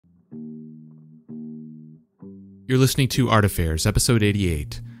You're listening to Art Affairs, episode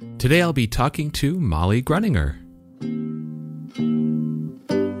 88. Today I'll be talking to Molly Gruninger.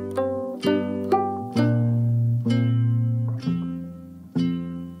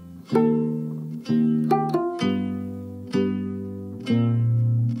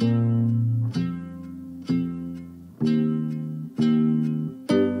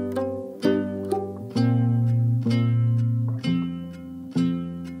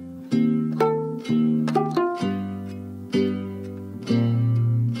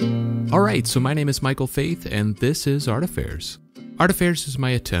 Alright, so my name is Michael Faith, and this is Art Affairs. Art Affairs is my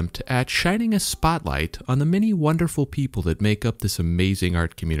attempt at shining a spotlight on the many wonderful people that make up this amazing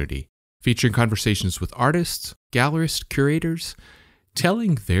art community, featuring conversations with artists, gallerists, curators,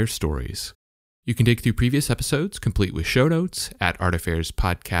 telling their stories. You can dig through previous episodes, complete with show notes, at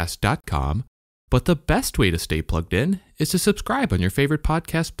artaffairs.podcast.com, but the best way to stay plugged in is to subscribe on your favorite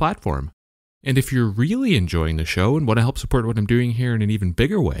podcast platform. And if you're really enjoying the show and want to help support what I'm doing here in an even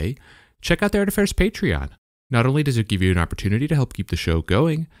bigger way, check out the Art Affairs Patreon. Not only does it give you an opportunity to help keep the show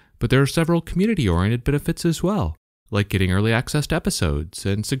going, but there are several community-oriented benefits as well, like getting early access to episodes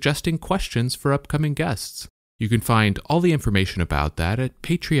and suggesting questions for upcoming guests. You can find all the information about that at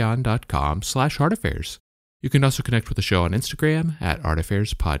patreon.com/artaffairs. You can also connect with the show on Instagram at Art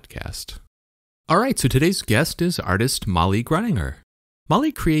Affairs Podcast. All right, so today's guest is artist Molly Gruninger.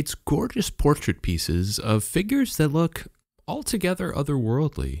 Molly creates gorgeous portrait pieces of figures that look altogether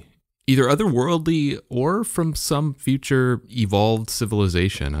otherworldly. Either otherworldly or from some future evolved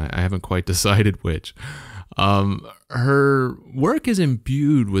civilization. I haven't quite decided which. Her work is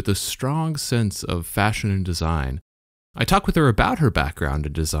imbued with a strong sense of fashion and design. I talk with her about her background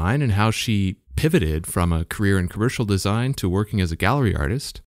in design and how she pivoted from a career in commercial design to working as a gallery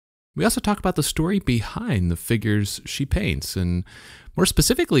artist. We also talk about the story behind the figures she paints, and more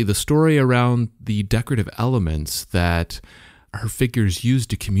specifically, the story around the decorative elements that her figures use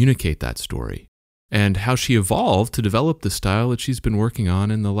to communicate that story, and how she evolved to develop the style that she's been working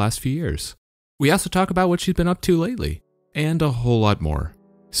on in the last few years. We also talk about what she's been up to lately, and a whole lot more.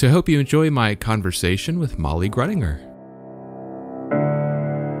 So I hope you enjoy my conversation with Molly Gruninger.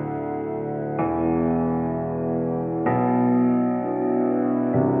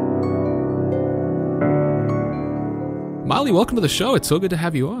 Molly, welcome to the show. It's so good to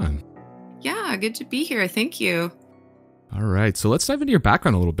have you on. Yeah, good to be here. Thank you. All right, so let's dive into your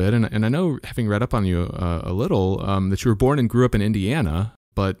background a little bit. And I know, having read up on you a little, that you were born and grew up in Indiana.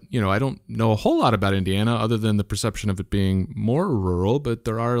 But, I don't know a whole lot about Indiana other than the perception of it being more rural. But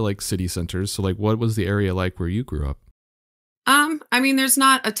there are, city centers. So, what was the area like where you grew up? There's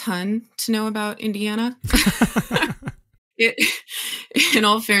not a ton to know about Indiana. In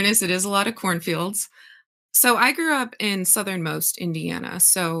all fairness, it is a lot of cornfields. So I grew up in southernmost Indiana.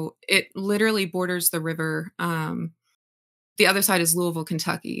 So it literally borders the river. The other side is Louisville,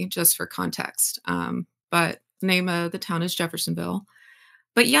 Kentucky, just for context. But the name of the town is Jeffersonville.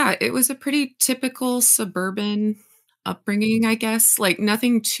 But yeah, it was a pretty typical suburban upbringing, I guess.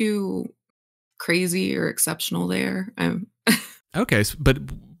 Nothing too crazy or exceptional there. Okay, but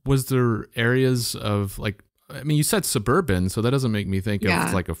was there areas of you said suburban, so that doesn't make me think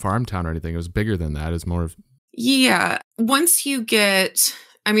of a farm town or anything. It was bigger than that. It's more of... Yeah. Once you get...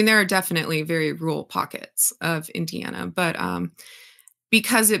 there are definitely very rural pockets of Indiana, but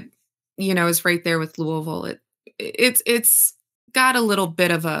because it, is right there with Louisville, it's got a little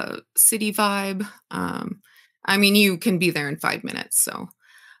bit of a city vibe. You can be there in 5 minutes. So,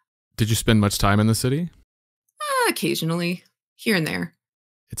 did you spend much time in the city? Occasionally, here and there.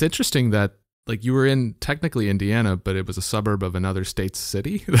 It's interesting that you were in technically Indiana, but it was a suburb of another state's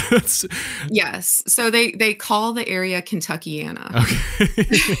city. Yes. So they call the area Kentuckiana.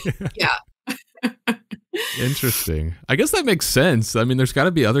 Okay. Yeah. Interesting. I guess that makes sense. There's got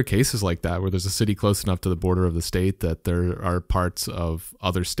to be other cases like that where there's a city close enough to the border of the state that there are parts of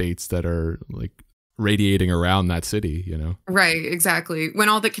other states that are radiating around that city, Right. Exactly. When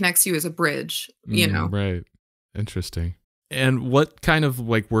all that connects you is a bridge, Right. Interesting. And what kind of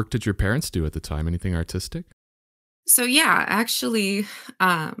work did your parents do at the time? Anything artistic? So yeah, actually,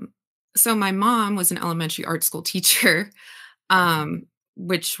 so my mom was an elementary art school teacher,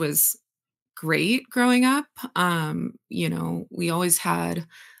 which was great growing up. We always had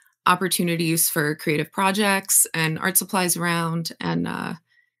opportunities for creative projects and art supplies around. And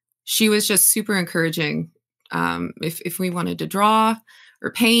she was just super encouraging. If we wanted to draw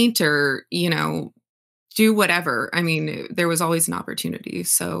or paint or, do whatever. There was always an opportunity.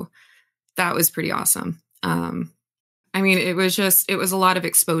 So that was pretty awesome. It was a lot of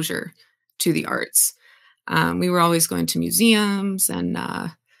exposure to the arts. We were always going to museums and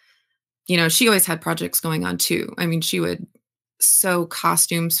She always had projects going on too. I mean, she would sew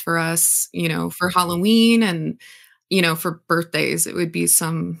costumes for us, for Halloween and, for birthdays. It would be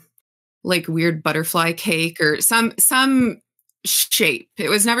some like weird butterfly cake or some shape. It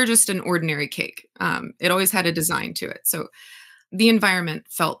was never just an ordinary cake. It always had a design to it. So the environment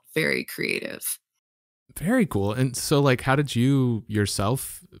felt very creative. Very cool. And so like, how did you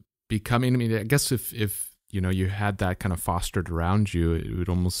yourself becoming, I mean, I guess if, you had that kind of fostered around you, it would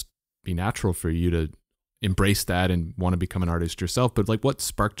almost be natural for you to embrace that and want to become an artist yourself. But like, what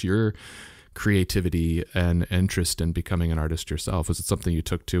sparked your creativity and interest in becoming an artist yourself? Was it something you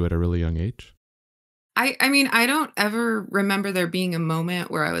took to at a really young age? I mean, I don't ever remember there being a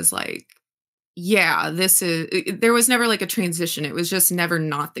moment where I was like, yeah, there was never like a transition. It was just never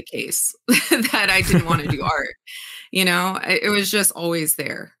not the case that I didn't want to do art. It was just always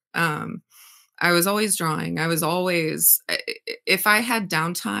there. I was always drawing. I was always, if I had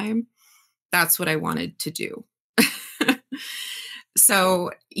downtime, that's what I wanted to do. So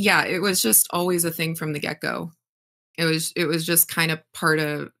yeah, it was just always a thing from the get-go. It was just kind of part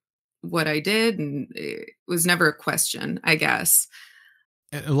of what I did, and it was never a question, I guess.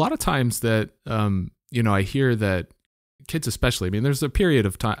 A lot of times that, I hear that kids especially, I mean, there's a period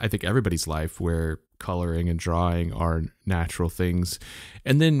of time, I think everybody's life, where coloring and drawing are natural things.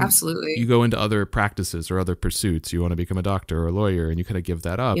 And then Absolutely. you go into other practices or other pursuits. You want to become a doctor or a lawyer, and you kind of give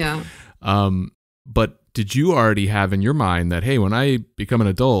that up. Yeah. But did you already have in your mind that, hey, when I become an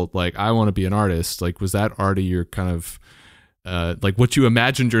adult, like I want to be an artist? Like, was that already your kind of like what you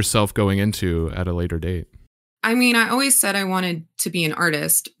imagined yourself going into at a later date? I mean, I always said I wanted to be an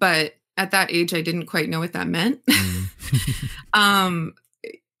artist, but at that age, I didn't quite know what that meant.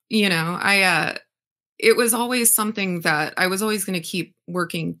 It was always something that I was always going to keep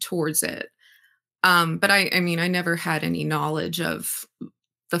working towards it. But I mean, I never had any knowledge of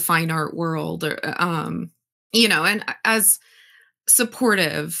the fine art world or, and as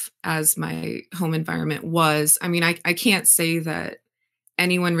supportive as my home environment was, I mean, I can't say that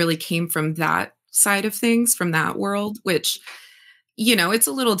anyone really came from that side of things, from that world, which, it's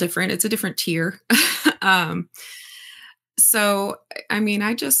a little different. It's a different tier. So, I mean,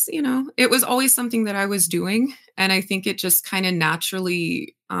 I just, it was always something that I was doing. And I think it just kind of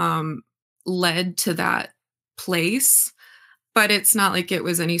naturally led to that place. But it's not like it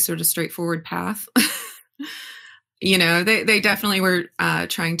was any sort of straightforward path. They definitely were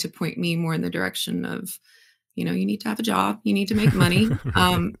trying to point me more in the direction of, you need to have a job, you need to make money.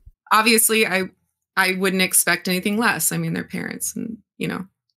 Right. Obviously, I wouldn't expect anything less. I mean, they're parents, and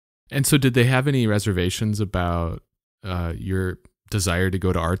And so, did they have any reservations about your desire to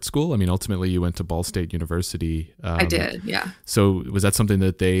go to art school? I mean, ultimately, you went to Ball State University. I did, yeah. So, was that something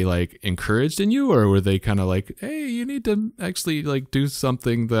that they like encouraged in you, or were they kind of like, "Hey, you need to actually like do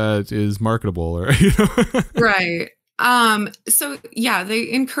something that is marketable," or Right. So yeah,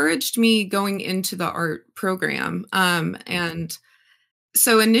 they encouraged me going into the art program. And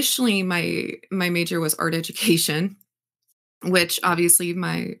so initially my major was art education, which obviously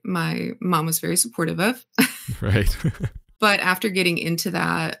my mom was very supportive of. Right. But after getting into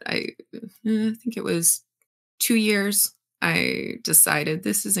that, I think it was 2 years, I decided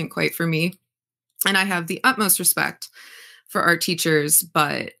this isn't quite for me. And I have the utmost respect for art teachers,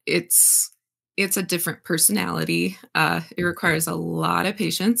 but it's a different personality. It requires a lot of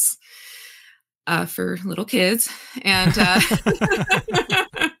patience for little kids. And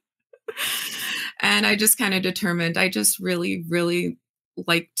and I just kind of determined I just really, really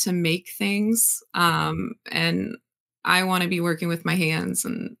like to make things. And I want to be working with my hands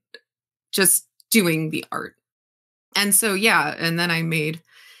and just doing the art. And so, yeah. And then I made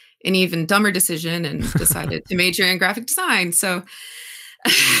an even dumber decision and decided to major in graphic design. So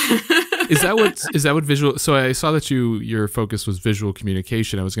is that what visual? So I saw that your focus was visual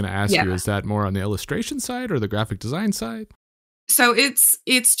communication. I was going to ask you, is that more on the illustration side or the graphic design side? So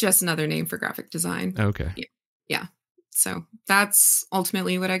it's just another name for graphic design. Okay. Yeah. So that's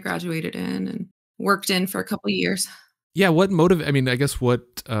ultimately what I graduated in and worked in for a couple of years. Yeah. I mean, I guess what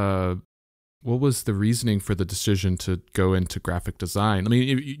was the reasoning for the decision to go into graphic design? I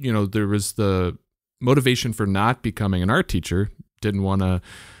mean, there was the motivation for not becoming an art teacher. Didn't want to,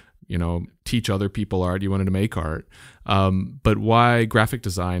 teach other people art. You wanted to make art. But why graphic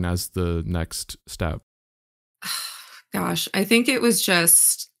design as the next step? Gosh, I think it was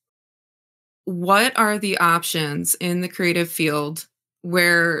just, what are the options in the creative field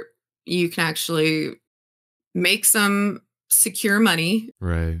where you can actually make some secure money?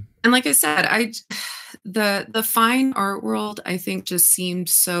 Right. And like I said, the fine art world, I think, just seemed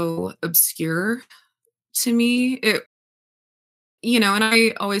so obscure to me. and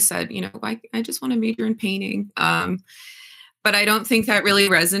I always said, I just want to major in painting. But I don't think that really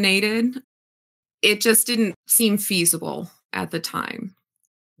resonated. It just didn't seem feasible at the time.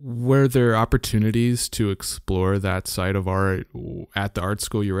 Were there opportunities to explore that side of art at the art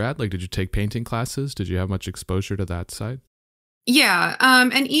school you were at? Like, did you take painting classes? Did you have much exposure to that side? Yeah.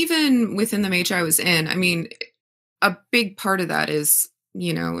 And even within the major I was in, I mean, a big part of that is,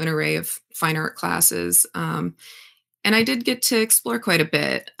 an array of fine art classes. And I did get to explore quite a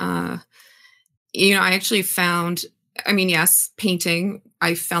bit. I actually found, I mean, yes, painting,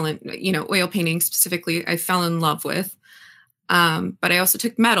 I fell in, oil painting specifically, I fell in love with. But I also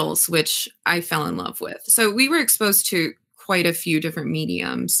took metals, which I fell in love with. So we were exposed to quite a few different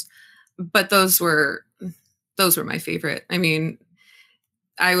mediums, but those were my favorite. I mean,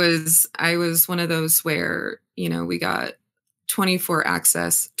 I was one of those where, we got 24-hour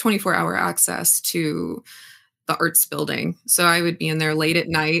access to the arts building. So I would be in there late at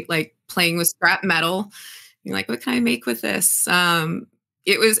night, like playing with scrap metal. You're like, what can I make with this?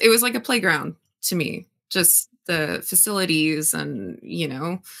 It was like a playground to me, just the facilities and,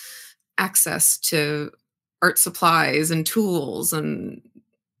 access to art supplies and tools, and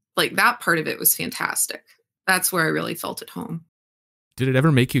like that part of it was fantastic. That's where I really felt at home. Did it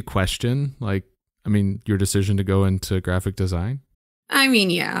ever make you question, like, I mean, your decision to go into graphic design? I mean,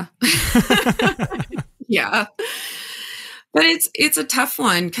 yeah. Yeah. But it's a tough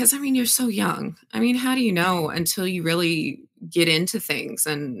one because I mean, you're so young. I mean, how do you know until you really get into things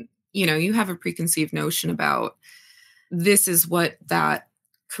and, you have a preconceived notion about this is what that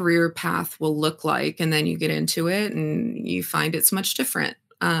career path will look like. And then you get into it and you find it's much different.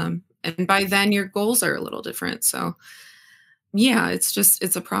 And by then your goals are a little different. So yeah,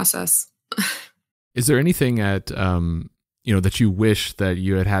 it's a process. Is there anything that you wish that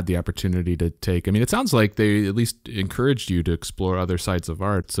you had had the opportunity to take? I mean, it sounds like they at least encouraged you to explore other sides of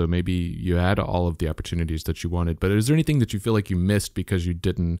art. So maybe you had all of the opportunities that you wanted, but is there anything that you feel like you missed because you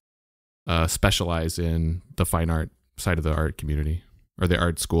didn't specialize in the fine art side of the art community or the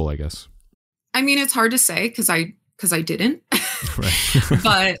art school, I guess? I mean, it's hard to say because I didn't, Right.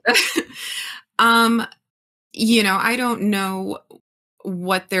 but, I don't know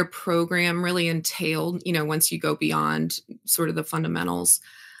what their program really entailed, once you go beyond sort of the fundamentals.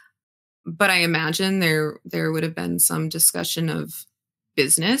 But I imagine there would have been some discussion of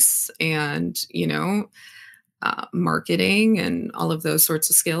business and, marketing and all of those sorts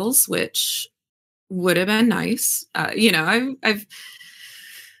of skills, which would have been nice. I've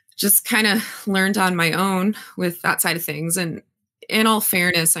just kind of learned on my own with that side of things. And in all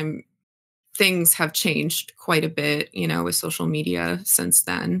fairness, things have changed quite a bit, with social media since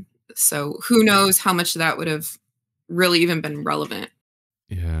then. So who knows how much that would have really even been relevant.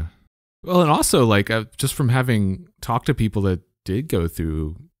 Yeah. Well, and also like just from having talked to people that did go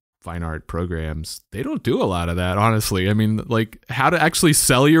through fine art programs, they don't do a lot of that, honestly. I mean, like how to actually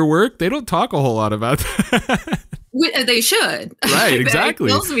sell your work, they don't talk a whole lot about that. They should. Right, exactly. It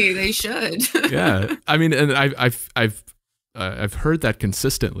kills me. They should. Yeah. I mean, and I've heard that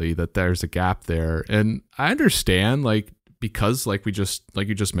consistently, that there's a gap there, and I understand, like, because like you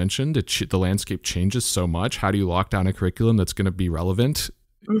just mentioned, the landscape changes so much. How do you lock down a curriculum that's going to be relevant,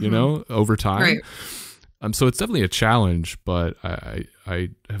 over time? Right. So it's definitely a challenge, but I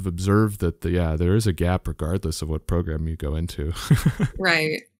have observed that there is a gap regardless of what program you go into.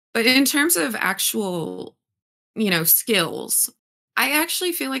 Right. But in terms of actual, skills, I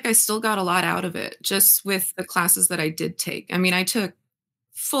actually feel like I still got a lot out of it just with the classes that I did take. I mean, I took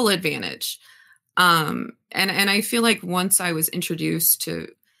full advantage. And I feel like once I was introduced to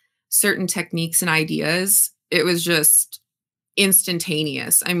certain techniques and ideas, it was just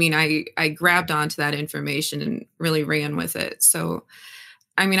instantaneous. I mean, I grabbed onto that information and really ran with it. So,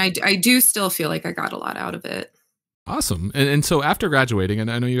 I mean, I do still feel like I got a lot out of it. Awesome. And so after graduating, and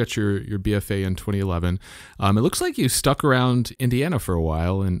I know you got your BFA in 2011, it looks like you stuck around Indiana for a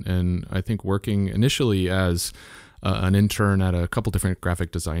while, and I think working initially as an intern at a couple different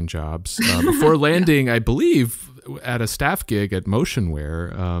graphic design jobs before landing, I believe, at a staff gig at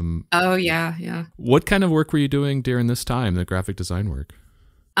Motionware. Oh, yeah, yeah. What kind of work were you doing during this time, the graphic design work?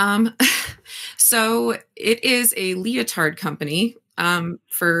 So it is a leotard company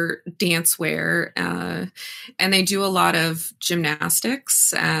for dance wear, and they do a lot of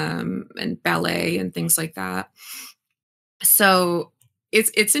gymnastics and ballet and things like that. So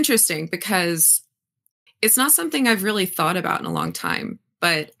it's interesting because it's not something I've really thought about in a long time,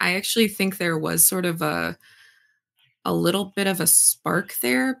 but I actually think there was sort of a little bit of a spark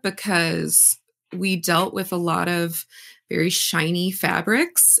there because we dealt with a lot of very shiny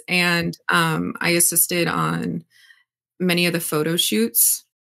fabrics, and I assisted on many of the photo shoots.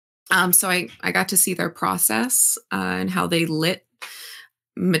 So I got to see their process and how they lit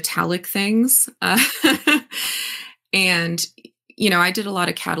metallic things. And I did a lot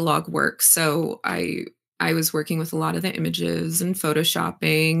of catalog work, so I was working with a lot of the images and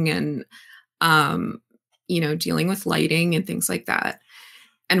photoshopping and um, dealing with lighting and things like that,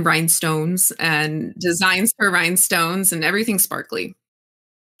 and rhinestones and designs for rhinestones and everything sparkly.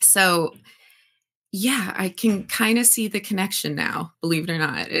 So yeah, I can kind of see the connection now, believe it or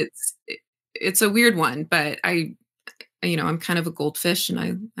not. It's a weird one, but I'm kind of a goldfish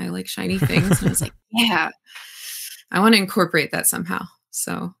and I like shiny things. And I was like, yeah, I want to incorporate that somehow.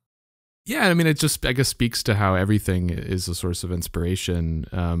 So Yeah, I mean, it just, I guess, speaks to how everything is a source of inspiration,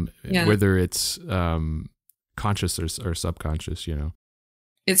 yeah, whether it's conscious or subconscious,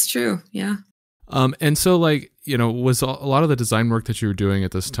 it's true. Yeah. And so, like, was a lot of the design work that you were doing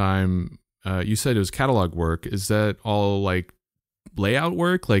at this time, you said it was catalog work. Is that all like layout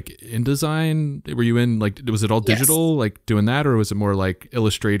work, like InDesign? Were you in, like, was it all Yes. digital, like doing that, or was it more like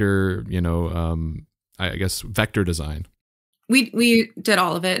Illustrator, I guess vector design? We did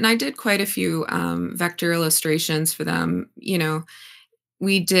all of it, and I did quite a few vector illustrations for them.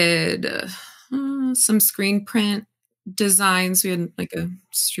 We did some screen print designs. We had like a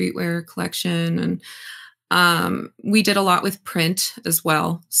streetwear collection, and we did a lot with print as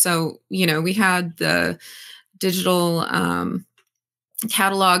well. So we had the digital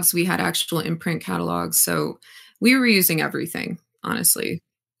catalogs, we had actual imprint catalogs. So we were using everything, honestly.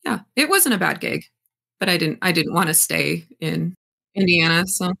 Yeah, it wasn't a bad gig, but I didn't want to stay in Indiana.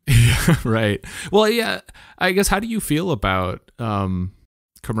 So Yeah, right. Well, yeah, I guess, how do you feel about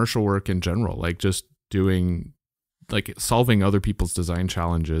commercial work in general? Like, just doing, like, solving other people's design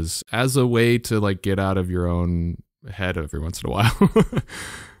challenges as a way to, like, get out of your own head every once in a while.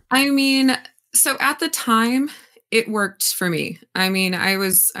 I mean, so at the time it worked for me. I mean, I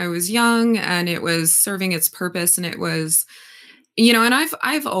was young and it was serving its purpose, and it was, and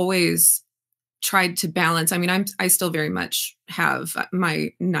I've always tried to balance. I mean, I still very much have my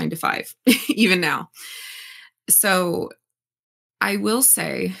 9 to 5 even now. So, I will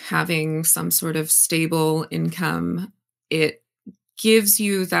say having some sort of stable income, it gives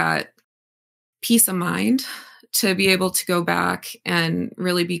you that peace of mind to be able to go back and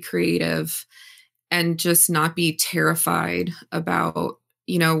really be creative and just not be terrified about,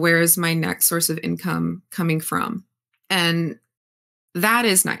 where is my next source of income coming from? And that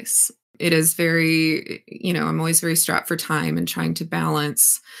is nice. It is very, I'm always very strapped for time and trying to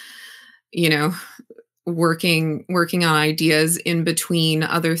balance, you know, working on ideas in between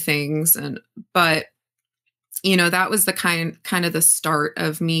other things. But that was the kind of the start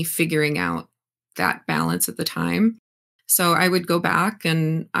of me figuring out that balance at the time. So I would go back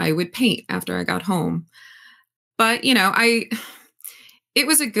and I would paint after I got home. But I it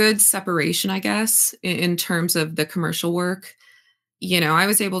was a good separation, I guess, in terms of the commercial work. I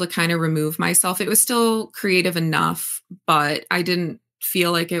was able to kind of remove myself. It was still creative enough, but I didn't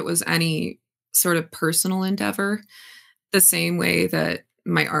feel like it was any sort of personal endeavor the same way that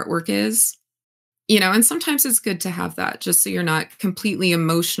my artwork is. And sometimes it's good to have that just so you're not completely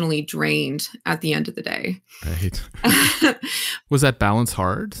emotionally drained at the end of the day. Right. Was that balance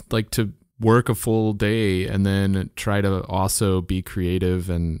hard? Like, to work a full day and then try to also be creative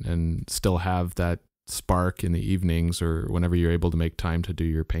and still have that spark in the evenings or whenever you're able to make time to do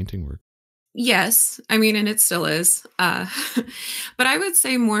your painting work? Yes. I mean, and it still is. But I would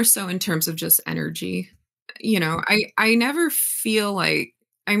say more so in terms of just energy. I never feel like,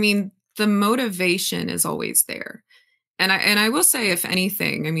 I mean, the motivation is always there. And I will say, if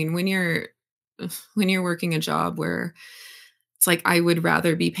anything, I mean, when you're working a job where it's like I would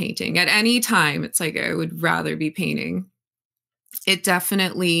rather be painting at any time, it's like I would rather be painting. It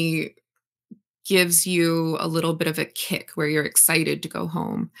definitely gives you a little bit of a kick where you're excited to go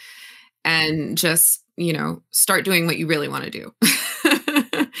home and just, start doing what you really want to do.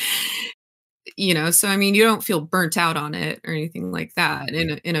 So I mean, you don't feel burnt out on it or anything like that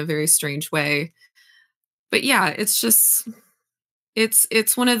in a very strange way. But yeah, it's just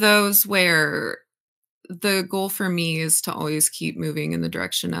it's one of those where the goal for me is to always keep moving in the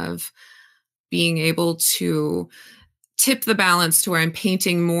direction of being able to tip the balance to where I'm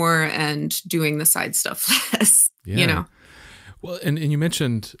painting more and doing the side stuff less, Yeah. Well, and you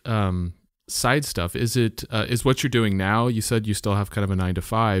mentioned side stuff. Is it is what you're doing now? You said you still have kind of a 9 to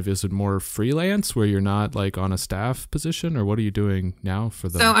 5. Is it more freelance where you're not like on a staff position, or what are you doing now for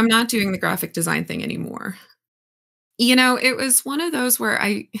the? So I'm not doing the graphic design thing anymore. It was one of those where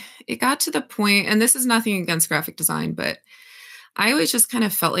it got to the point, and this is nothing against graphic design, but I always just kind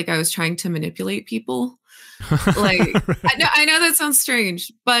of felt like I was trying to manipulate people. Like, I know that sounds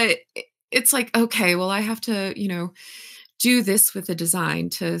strange, but it's like, okay, well, I have to, do this with the design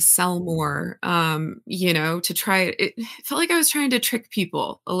to sell more, to try it. It felt like I was trying to trick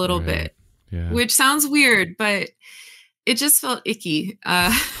people a little Right. bit, Yeah. which sounds weird, but it just felt icky. I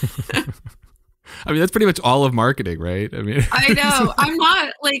mean, that's pretty much all of marketing, right? I mean, I know. I'm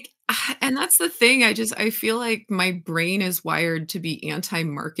not like, and that's the thing. I feel like my brain is wired to be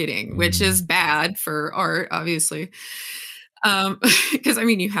anti-marketing, which mm, is bad for art, obviously. Because I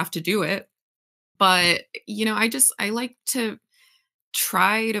mean, you have to do it. But, I like to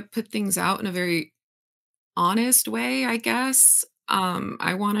try to put things out in a very honest way, I guess.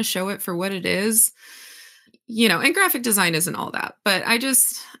 I want to show it for what it is, and graphic design isn't all that, but I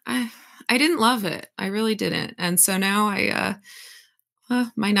didn't love it. I really didn't. And so now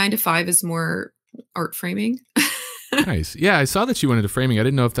my 9 to 5 is more art framing. nice. Yeah, I saw that you went into framing. I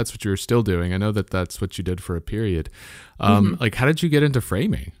didn't know if that's what you were still doing. I know that that's what you did for a period. Mhm. Like, how did you get into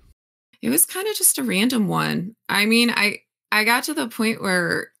framing? It was kind of just a random one. I mean, I got to the point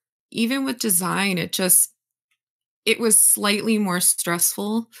where even with design, it was slightly more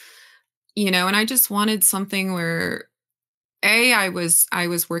stressful, and I just wanted something where I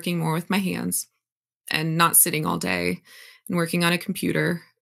was working more with my hands and not sitting all day and working on a computer.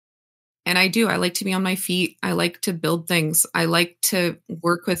 And I like to be on my feet. I like to build things. I like to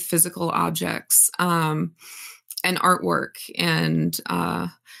work with physical objects, and artwork. And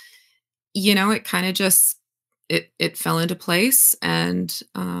it kind of just it fell into place. And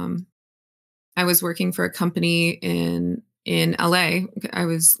I was working for a company in LA. I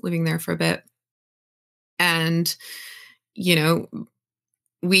was living there for a bit. And, you know,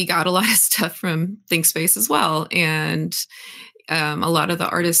 we got a lot of stuff from ThinkSpace as well. And a lot of the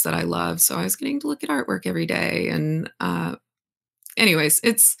artists that I love. So I was getting to look at artwork every day. And anyways,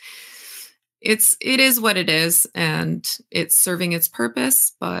 it is what it is, and it's serving its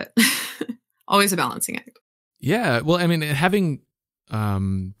purpose, but always a balancing act. Yeah. Well, I mean, having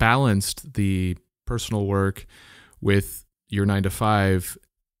balanced the personal work with your 9 to 5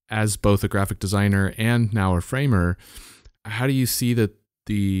 as both a graphic designer and now a framer, how do you see that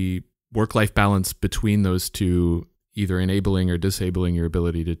the work-life balance between those two either enabling or disabling your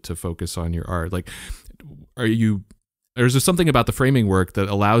ability to focus on your art? Like, or is there something about the framing work that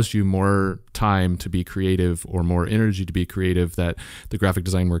allows you more time to be creative or more energy to be creative that the graphic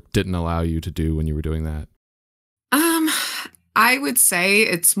design work didn't allow you to do when you were doing that? Um, I would say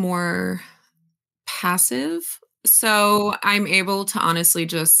it's more passive. So I'm able to honestly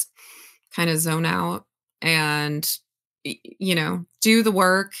just kind of zone out and, do the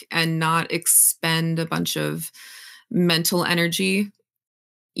work and not expend a bunch of mental energy,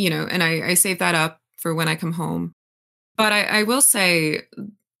 and I save that up for when I come home. But I will say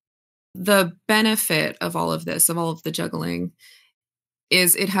the benefit of all of this, of all of the juggling,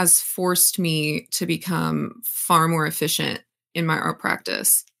 is it has forced me to become far more efficient in my art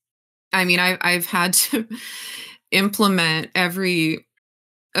practice. I mean, I've had to implement every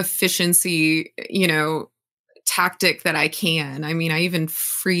efficiency, tactic that I can. I mean, I even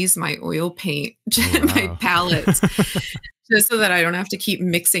freeze my oil paint, Oh, my wow. palettes, just so that I don't have to keep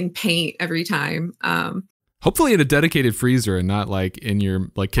mixing paint every time. Hopefully in a dedicated freezer and not like in your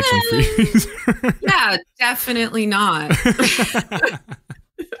like kitchen eh, freezer. yeah, definitely not.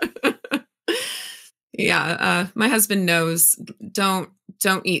 Yeah, my husband knows. Don't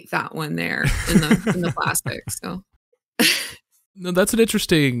don't eat that one there in the plastic. So No, that's an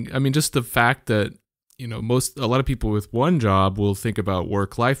interesting, I mean, just the fact that, a lot of people with one job will think about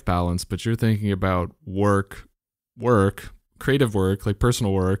work-life balance, but you're thinking about work, creative work, like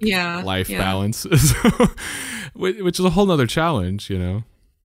personal work, yeah, life yeah, balance, so, which is a whole nother challenge.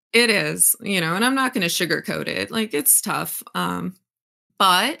 it is. And I'm not going to sugarcoat it. Like it's tough,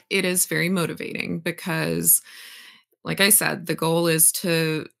 but it is very motivating because, like I said, the goal is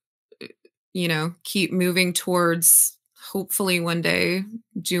to keep moving towards hopefully one day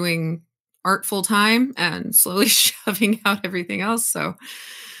doing art full time and slowly shoving out everything else. So,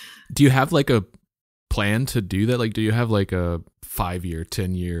 Do you have like a plan to do that? Like, do you have like a 5 year,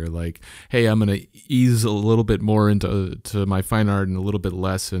 10 year, like, hey, I'm going to ease a little bit more into my fine art and a little bit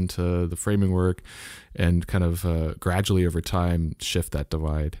less into the framing work and kind of gradually over time shift that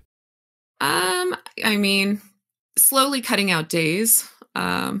divide? I mean, slowly cutting out days,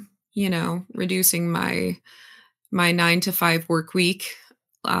 reducing my 9 to 5 work week,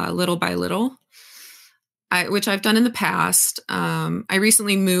 little by little. Which I've done in the past. I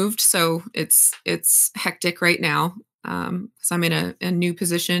recently moved, so it's hectic right now because I'm in a new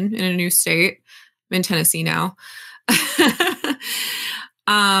position in a new state. I'm in Tennessee now.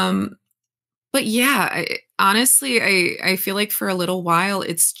 Um, but yeah, honestly, I feel like for a little while,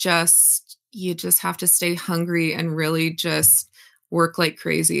 it's just, you just have to stay hungry and really just work like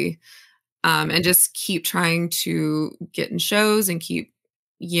crazy. And just keep trying to get in shows and keep,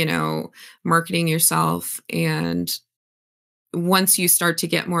 you know, marketing yourself. And once you start to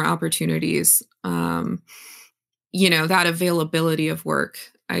get more opportunities, you know, that availability of work,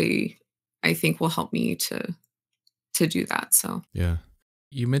 I think will help me to do that. So, Yeah.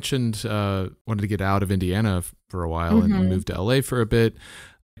 You mentioned wanted to get out of Indiana for a while and mhm. move to LA for a bit.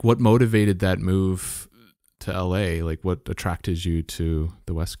 What motivated that move to LA? Like, what attracted you to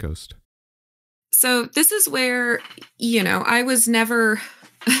the West Coast? So this is where, you know, I was never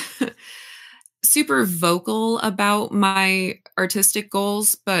super vocal about my artistic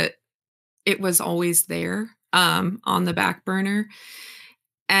goals, but it was always there, on the back burner.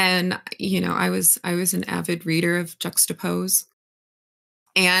 And, you know, I was an avid reader of Juxtapose.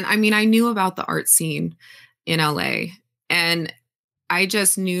 And I mean, I knew about the art scene in LA, and I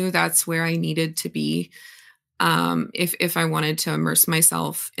just knew that's where I needed to be, if I wanted to immerse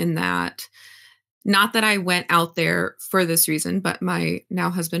myself in that. Not that I went out there for this reason, but my now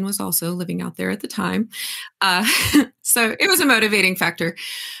husband was also living out there at the time. Uh, so it was a motivating factor.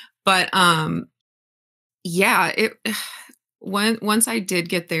 But yeah, it once I did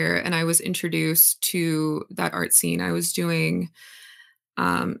get there and I was introduced to that art scene, I was doing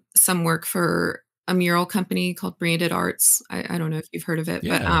some work for a mural company called Branded Arts. I don't know if you've heard of it,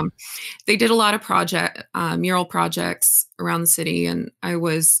 but Yeah. they did a lot of mural projects around the city, and I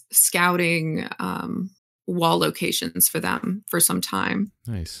was scouting wall locations for them for some time.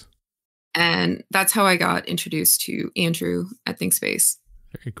 Nice. And that's how I got introduced to Andrew at ThinkSpace.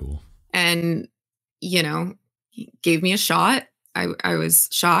 Very cool. And, you know, he gave me a shot. I was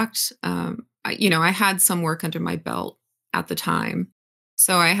shocked. You know, I had some work under my belt at the time.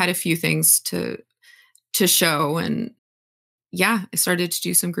 So I had a few things to show. And yeah, I started to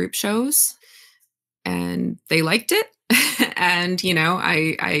do some group shows and they liked it. And, you know,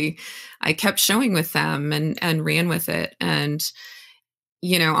 I kept showing with them and ran with it. And,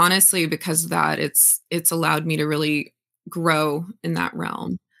 you know, honestly, because of that, it's allowed me to really grow in that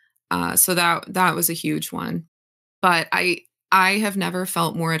realm. So that was a huge one. But I have never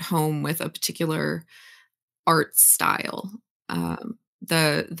felt more at home with a particular art style.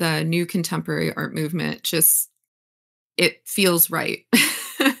 The new contemporary art movement just, it feels right.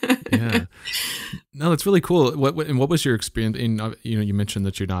 Yeah. No, that's really cool. What was your experience in, you know, you mentioned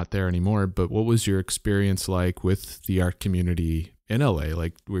that you're not there anymore, but what was your experience like with the art community in LA?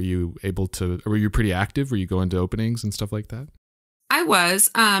 Like, were you able to, or were you pretty active? Were you going to openings and stuff like that? I was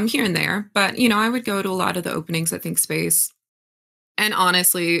here and there, but you know, I would go to a lot of the openings at ThinkSpace. And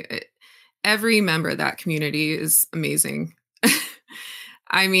honestly, every member of that community is amazing.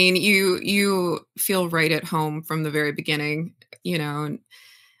 I mean, you feel right at home from the very beginning, you know, and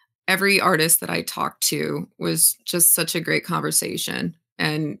every artist that I talked to was just such a great conversation,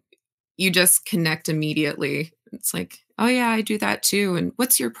 and you just connect immediately. It's like, "Oh yeah, I do that too." And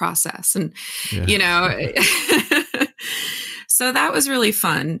what's your process? And Yeah. you know, so that was really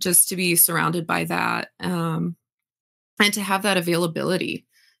fun just to be surrounded by that. And to have that availability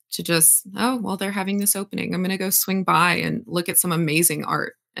to just, oh, well, they're having this opening. I'm going to go swing by and look at some amazing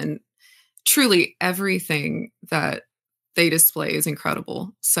art. And truly everything that they display is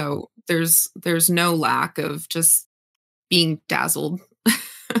incredible. So there's no lack of just being dazzled.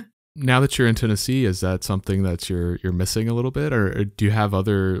 Now that you're in Tennessee, is that something that you're missing a little bit, or do you have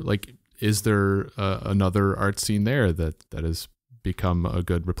other, like, is there another art scene there that has become a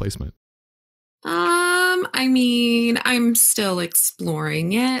good replacement? I mean, I'm still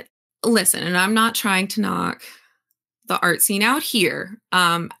exploring it. Listen, and I'm not trying to knock the art scene out here.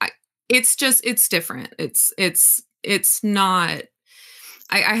 It's just, it's different. It's not,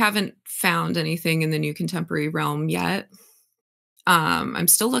 I haven't found anything in the new contemporary realm yet. I'm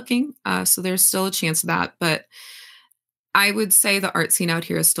still looking, so there's still a chance of that. But I would say the art scene out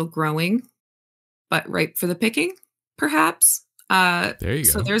here is still growing, but ripe for the picking, perhaps. There you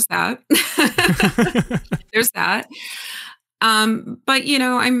So go. there's that. There's that. But you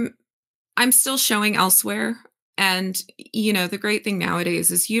know, I'm still showing elsewhere. And you know, the great thing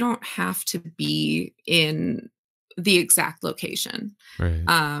nowadays is you don't have to be in the exact location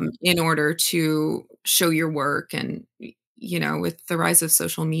Right. in order to show your work. And you know, with the rise of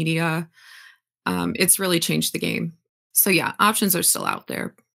social media, it's really changed the game. So yeah, options are still out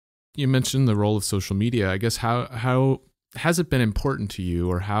there. You mentioned the role of social media. I guess how has it been important to you,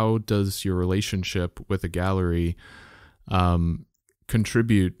 or how does your relationship with a gallery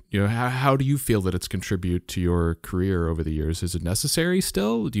contribute, how do you feel that it's contribute to your career over the years? Is it necessary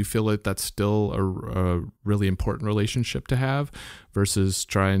still? Do you feel like that's still a really important relationship to have versus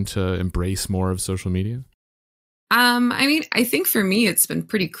trying to embrace more of social media? I mean, I think for me, it's been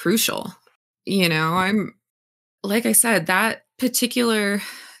pretty crucial. I'm, like I said, that particular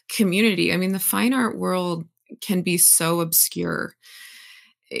community, I mean, the fine art world can be so obscure.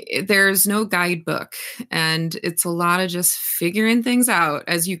 There's no guidebook, and it's a lot of just figuring things out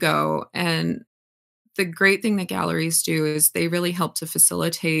as you go. And the great thing that galleries do is they really help to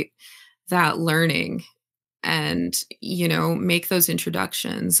facilitate that learning and, make those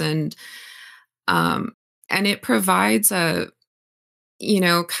introductions. Um, and it provides kind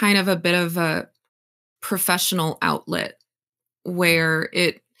of a bit of a professional outlet where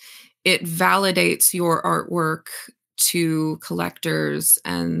it validates your artwork to collectors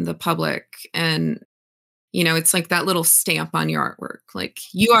and the public. And it's like that little stamp on your artwork, like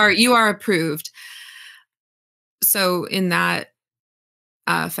you are approved. So in that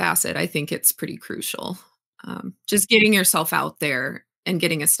facet, I think it's pretty crucial, just getting yourself out there and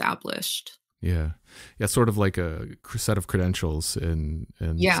getting established. Yeah. Yeah. Sort of like a set of credentials in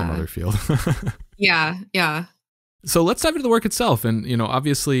some Yeah. other field. Yeah. So let's dive into the work itself. And,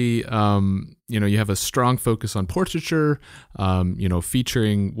 obviously, you have a strong focus on portraiture,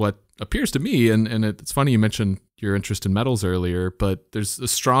 featuring what appears to me, and it's funny you mentioned your interest in metals earlier, but there's a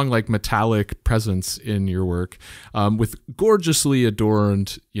strong like metallic presence in your work, with gorgeously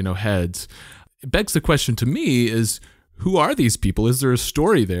adorned, heads. It begs the question to me is, who are these people? Is there a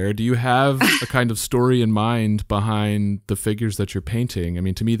story there? Do you have a kind of story in mind behind the figures that you're painting? I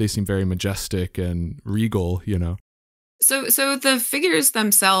mean, to me, they seem very majestic and regal, So the figures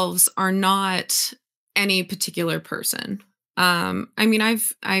themselves are not any particular person. I mean,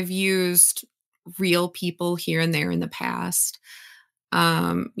 I've used real people here and there in the past,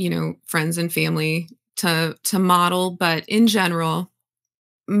 friends and family to model, but in general,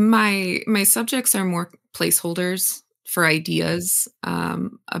 my subjects are more placeholders for ideas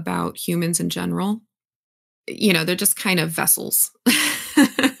about humans in general. They're just kind of vessels.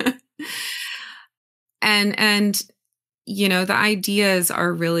 and the ideas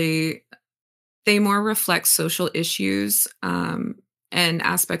are really, they more reflect social issues and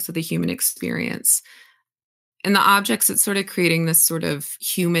aspects of the human experience. And the objects, it's sort of creating this sort of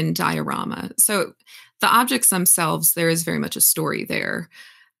human diorama. So the objects themselves, there is very much a story there.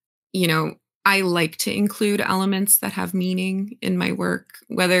 I like to include elements that have meaning in my work,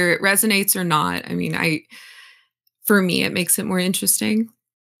 whether it resonates or not. I mean, for me, it makes it more interesting.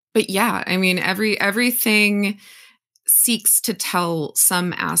 But yeah, I mean, everything seeks to tell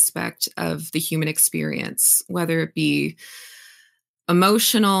some aspect of the human experience, whether it be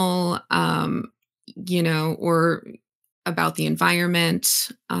emotional, or about the environment,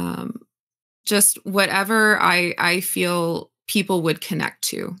 just whatever I feel people would connect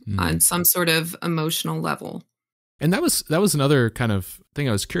to on some sort of emotional level. And that was another kind of thing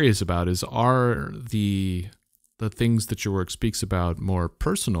I was curious about is, are the things that your work speaks about more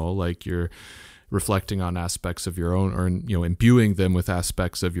personal, like you're reflecting on aspects of your own, or imbuing them with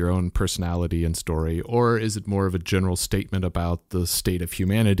aspects of your own personality and story, or is it more of a general statement about the state of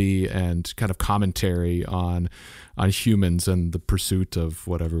humanity and kind of commentary on humans and the pursuit of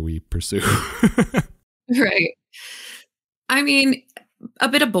whatever we pursue? Right. I mean, a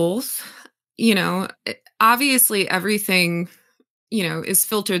bit of both. Obviously everything, is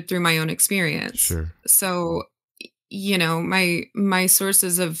filtered through my own experience. Sure. So, my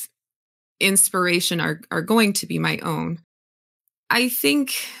sources of inspiration are going to be my own. I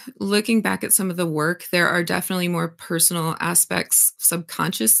think looking back at some of the work, there are definitely more personal aspects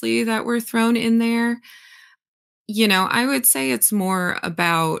subconsciously that were thrown in there. I would say it's more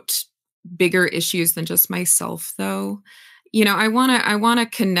about bigger issues than just myself though. I want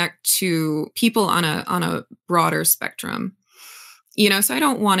to connect to people on a broader spectrum. So I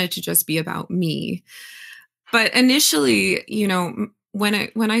don't want it to just be about me. But initially,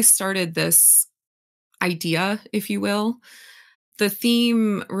 when I started this idea, if you will, the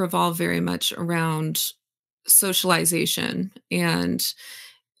theme revolved very much around socialization. And,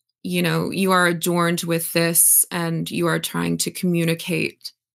 you are adorned with this and you are trying to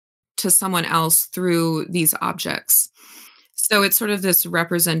communicate to someone else through these objects. So it's sort of this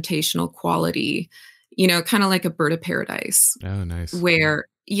representational quality, kind of like a bird of paradise. Oh, nice. Where,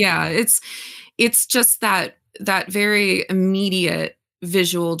 yeah, it's just that very immediate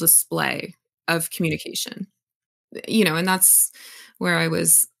visual display of communication, and that's where I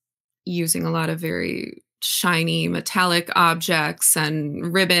was using a lot of very shiny metallic objects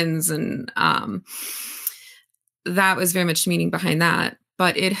and ribbons and that was very much the meaning behind that.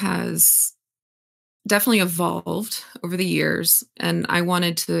 But it has definitely evolved over the years. And I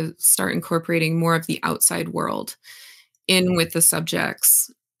wanted to start incorporating more of the outside world in with the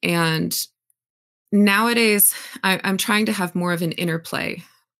subjects. And nowadays, I'm trying to have more of an interplay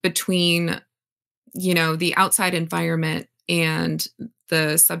between, the outside environment and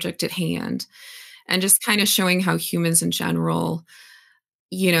the subject at hand, and just kind of showing how humans in general,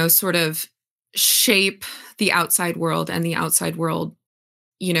 sort of shape the outside world, and the outside world,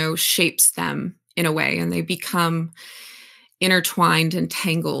 shapes them in a way, and they become intertwined and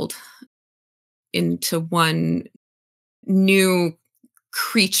tangled into one new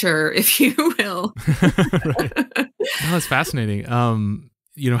creature, if you will. Right. No, that's fascinating.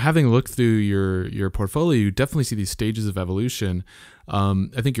 Having looked through your portfolio, you definitely see these stages of evolution.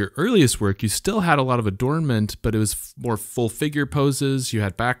 I think your earliest work, you still had a lot of adornment, but it was more full figure poses. You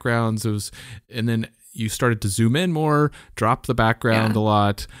had backgrounds. And then you started to zoom in more, drop the background a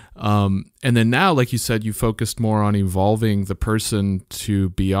lot. And then now, like you said, you focused more on evolving the person to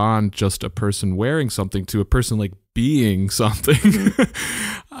beyond just a person wearing something to a person like being something.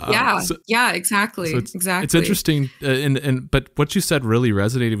 Exactly. So Exactly. it's interesting, but what you said really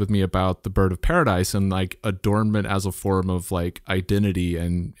resonated with me about the bird of paradise and like adornment as a form of like identity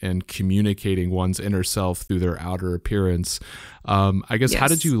and communicating one's inner self through their outer appearance. I guess how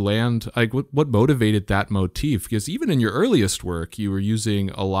did you land? Like, what motivated that motif? Because even in your earliest work, you were using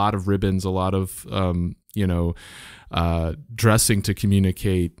a lot of ribbons, a lot of dressing to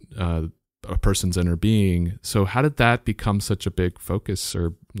communicate a person's inner being. So how did that become such a big focus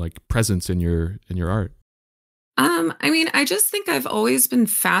or like presence in your art? I just think I've always been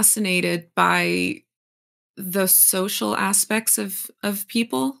fascinated by the social aspects of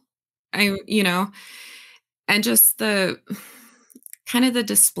people. And just the kind of the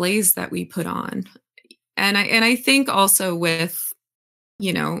displays that we put on. And I think also with,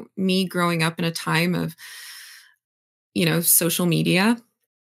 me growing up in a time of, social media,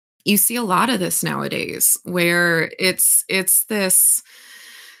 you see a lot of this nowadays where it's this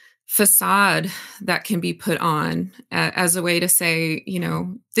facade that can be put on as a way to say,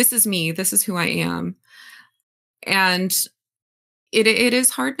 this is me, this is who I am. And it is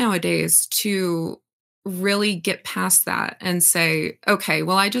hard nowadays to really get past that and say, okay,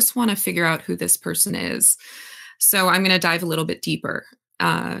 well, I just want to figure out who this person is. So I'm going to dive a little bit deeper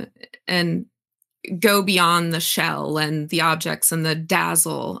and go beyond the shell and the objects and the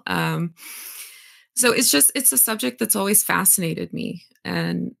dazzle. So it's a subject that's always fascinated me,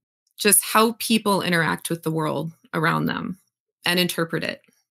 and just how people interact with the world around them and interpret it.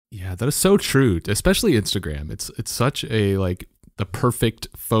 Yeah, that is so true, especially Instagram. It's such a like the perfect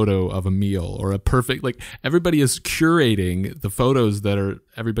photo of a meal or a perfect, like everybody is curating the photos that are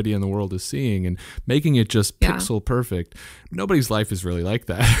everybody in the world is seeing and making it just pixel perfect. Nobody's life is really like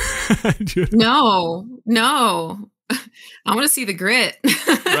that. No. I want to see the grit.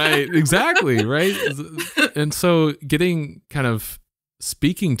 Right, exactly, right? And so getting kind of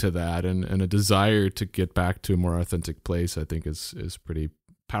speaking to that and a desire to get back to a more authentic place, I think is pretty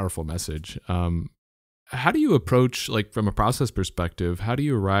powerful message. How do you approach, like from a process perspective, how do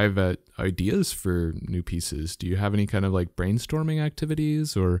you arrive at ideas for new pieces? Do you have any kind of like brainstorming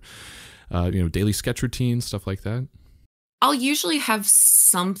activities or, daily sketch routines, stuff like that? I'll usually have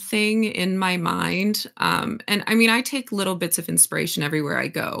something in my mind. And I take little bits of inspiration everywhere I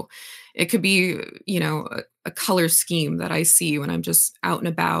go. It could be, a color scheme that I see when I'm just out and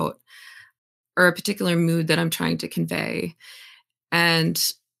about, or a particular mood that I'm trying to convey. And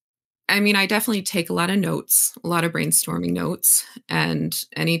I definitely take a lot of notes, a lot of brainstorming notes. And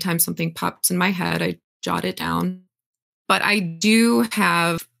anytime something pops in my head, I jot it down. But I do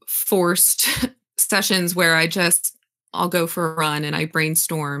have forced sessions where I'll go for a run and I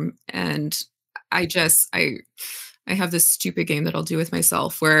brainstorm, and I have this stupid game that I'll do with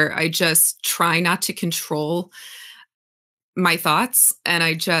myself where I just try not to control my thoughts,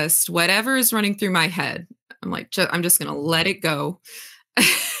 and whatever is running through my head, I'm just going to let it go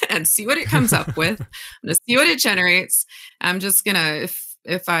and see what it comes up with. I'm going to see what it generates. I'm just going to,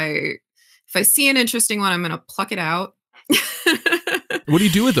 if I see an interesting one, I'm going to pluck it out. What do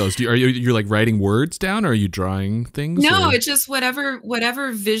you do with those? You're like writing words down, or are you drawing things? No, or? it's just whatever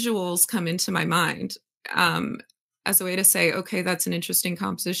visuals come into my mind, as a way to say, okay, that's an interesting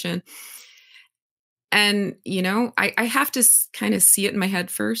composition. And, I have to kind of see it in my head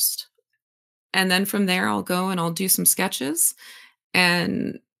first. And then from there, I'll go and I'll do some sketches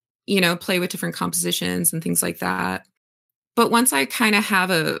and, play with different compositions and things like that. But once I kind of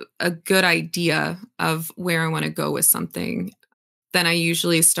have a good idea of where I want to go with something, then I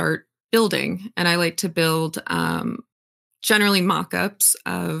usually start building, and I like to build generally mock-ups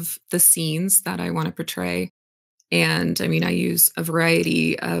of the scenes that I want to portray. And I mean, I use a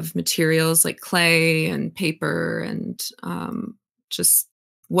variety of materials like clay and paper and just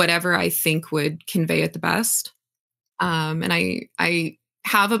whatever I think would convey it the best. And I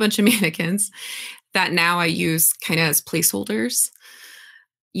have a bunch of mannequins that now I use kind of as placeholders,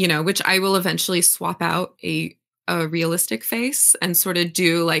 which I will eventually swap out a realistic face and sort of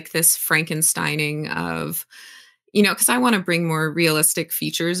do like this Frankensteining of, because I want to bring more realistic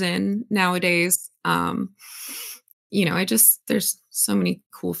features in nowadays. There's so many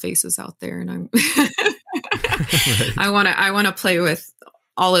cool faces out there, and I'm Right. I want to play with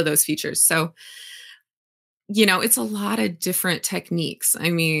all of those features. So, it's a lot of different techniques. I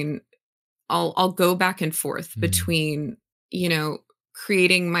mean, I'll go back and forth Mm. between,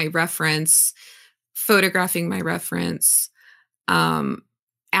 creating my reference, photographing my reference, um,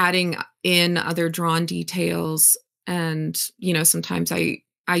 adding in other drawn details, and sometimes I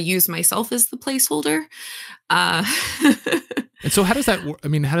use myself as the placeholder. Uh, And so how does that work? I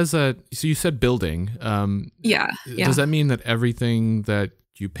mean, how does that, so you said building. yeah, Does yeah. that mean that everything that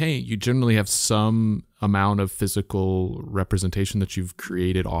you paint, you generally have some amount of physical representation that you've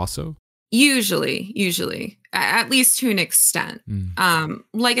created also? Usually, at least to an extent. Mm.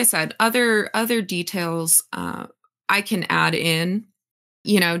 Like I said, other details I can add in,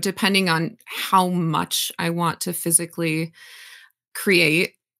 depending on how much I want to physically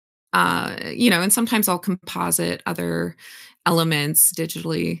create. And sometimes I'll composite other elements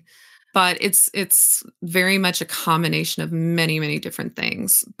digitally, but it's very much a combination of many, many different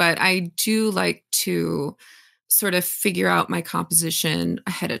things. But I do like to sort of figure out my composition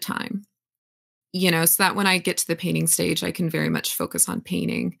ahead of time, so that when I get to the painting stage, I can very much focus on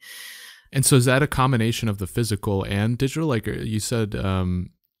painting. And so is that a combination of the physical and digital? Like you said,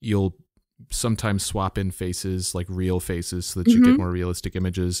 you'll sometimes swap in faces, like real faces, so that you get Hmm. more realistic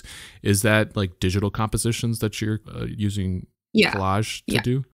images. Is that like digital compositions that you're using Yeah. collage to Yeah.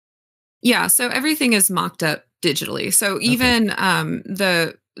 do? Yeah. So everything is mocked up digitally. So Okay. even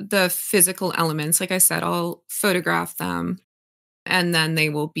the physical elements, like I said, I'll photograph them, and then they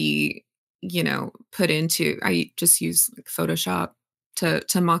will be, put into. I just use like Photoshop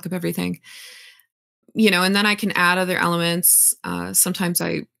to mock up everything, and then I can add other elements. Sometimes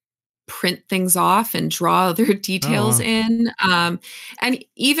I print things off and draw other Oh, details wow. in. And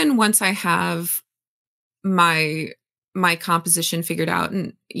even once I have my my composition figured out,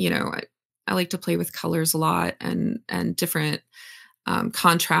 and I like to play with colors a lot and different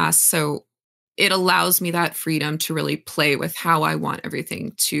contrasts, so it allows me that freedom to really play with how I want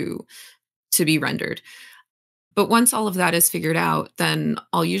everything to be rendered. But once all of that is figured out, then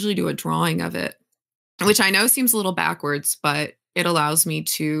I'll usually do a drawing of it, which I know seems a little backwards, but it allows me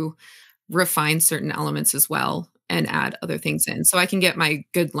to refine certain elements as well and add other things in so I can get my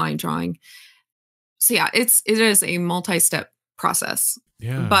good line drawing. So yeah, it is a multi-step process.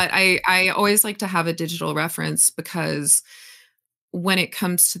 Yeah. But I always like to have a digital reference because when it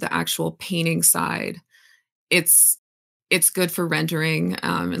comes to the actual painting side, it's it's good for rendering.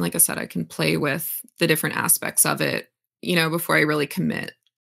 And like I said, I can play with the different aspects of it, before I really commit.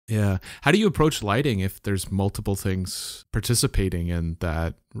 Yeah. How do you approach lighting if there's multiple things participating in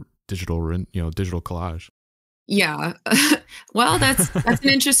that digital collage? Yeah. Well, that's an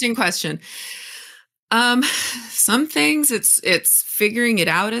interesting question. Um, some things it's figuring it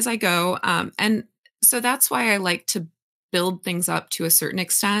out as I go. And so that's why I like to build things up to a certain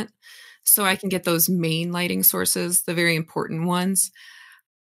extent so I can get those main lighting sources, the very important ones,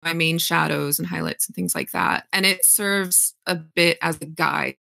 my main shadows and highlights and things like that. And it serves a bit as a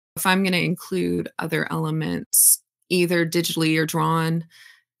guide. If I'm going to include other elements, either digitally or drawn,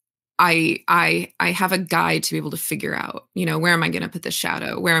 I have a guide to be able to figure out, where am I going to put the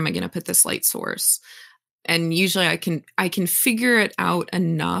shadow? Where am I going to put this light source? And usually I can figure it out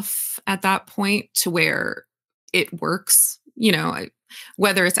enough at that point to where it works,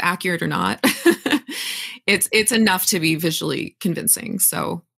 whether it's accurate or not. It's enough to be visually convincing.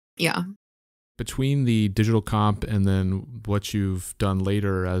 So, yeah. Between the digital comp and then what you've done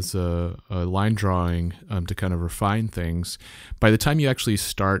later as a line drawing to kind of refine things, by the time you actually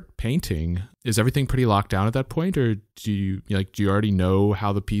start painting, is everything pretty locked down at that point, or do you already know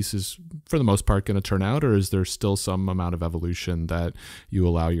how the piece is for the most part going to turn out, or is there still some amount of evolution that you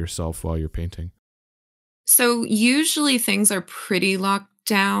allow yourself while you're painting? So usually things are pretty locked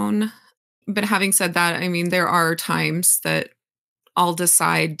down. But having said that, I mean, there are times that I'll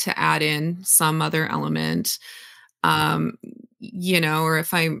decide to add in some other element, um, or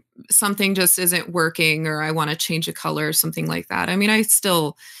if something just isn't working or I want to change a color or something like that. I mean, I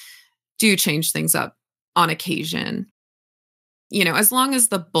still do change things up on occasion. As long as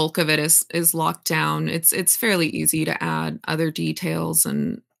the bulk of it is locked down, it's fairly easy to add other details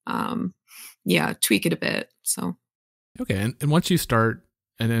and yeah, tweak it a bit. So Okay. And once you start,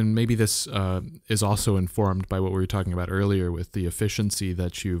 and then maybe this is also informed by what we were talking about earlier with the efficiency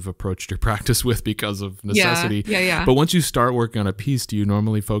that you've approached your practice with because of necessity. Yeah. But once you start working on a piece, do you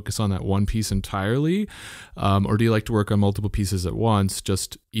normally focus on that one piece entirely? Or do you like to work on multiple pieces at once,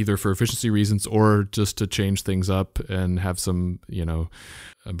 just either for efficiency reasons or just to change things up and have some,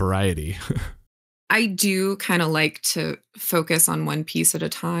 variety? I do kind of like to focus on one piece at a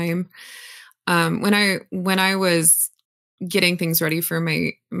time. When I was getting things ready for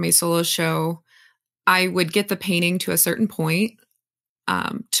my solo show, I would get the painting to a certain point,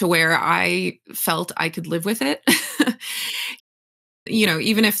 to where I felt I could live with it.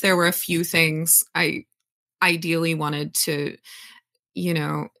 Even if there were a few things I ideally wanted you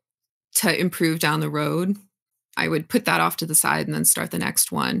know, to improve down the road, I would put that off to the side and then start the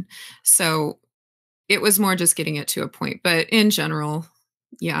next one. So it was more just getting it to a point. But in general,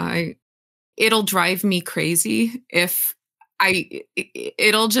 yeah, it'll drive me crazy if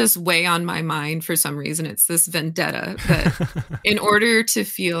it'll just weigh on my mind for some reason. It's this vendetta that in order to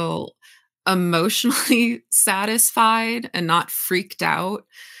feel emotionally satisfied and not freaked out,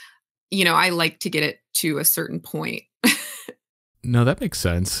 I like to get it to a certain point. No, that makes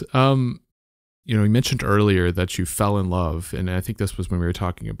sense. You mentioned earlier that you fell in love, and I think this was when we were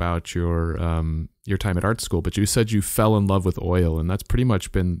talking about your time at art school, but you said you fell in love with oil, and that's pretty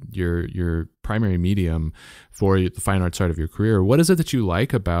much been your primary medium for the fine art side of your career. What is it that you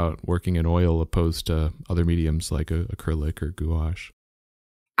like about working in oil opposed to other mediums like acrylic or gouache?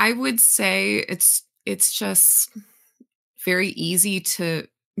 I would say it's just very easy to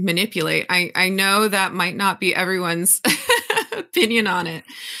manipulate. I know that might not be everyone's opinion on it,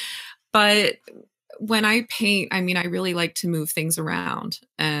 but when I paint, I mean, I really like to move things around.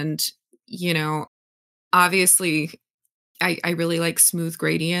 And, obviously, I really like smooth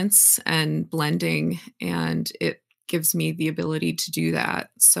gradients and blending, and it gives me the ability to do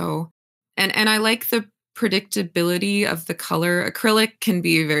that. So, and I like the predictability of the color. Acrylic can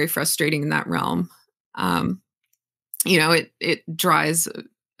be very frustrating in that realm. It dries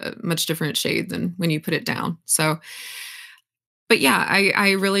a much different shade than when you put it down. So, but yeah,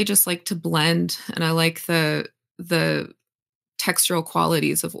 I really just like to blend, and I like the textural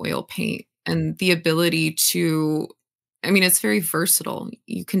qualities of oil paint and the ability to, I mean, it's very versatile.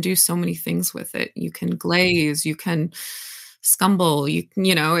 You can do so many things with it. You can glaze, you can scumble,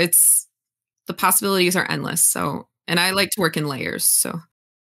 it's, the possibilities are endless. So, and I like to work in layers. So,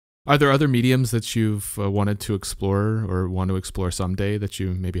 Are there other mediums that you've wanted to explore or want to explore someday that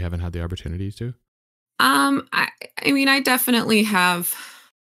you maybe haven't had the opportunity to? I mean, I definitely have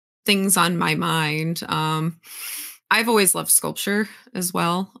things on my mind. I've always loved sculpture as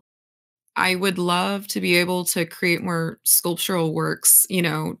well. I would love to be able to create more sculptural works,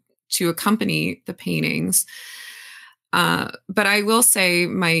 to accompany the paintings. But I will say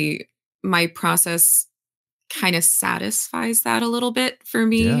my process kind of satisfies that a little bit for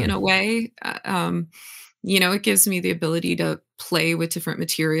me Yeah. in a way. It gives me the ability to play with different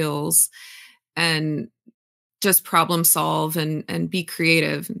materials and just problem solve and be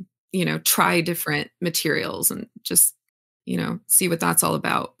creative, try different materials and just, see what that's all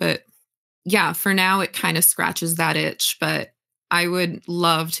about. But yeah, for now it kind of scratches that itch, but I would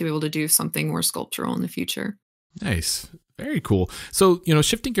love to be able to do something more sculptural in the future. Nice. Very cool. So,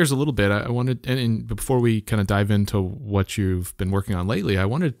 shifting gears a little bit, I wanted, and before we kind of dive into what you've been working on lately, I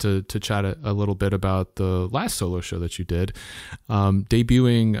wanted to chat a little bit about the last solo show that you did,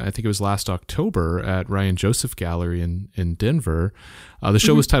 debuting, I think it was last October at Ryan Joseph Gallery in Denver. The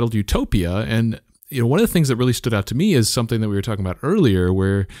show was titled Utopia. And, one of the things that really stood out to me is something that we were talking about earlier,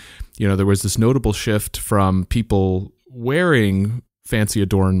 where, there was this notable shift from people wearing fancy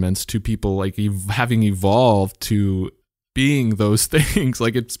adornments to people like having evolved to being those things.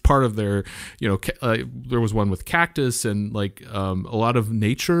 Like it's part of their, there was one with cactus and like a lot of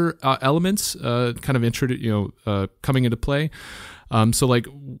nature elements kind of coming into play. So like,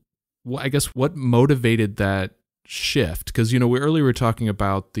 I guess what motivated that shift? Because, we earlier were talking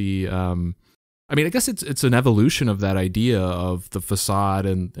about the, I guess it's an evolution of that idea of the facade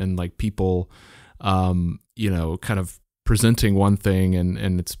and like people, kind of presenting one thing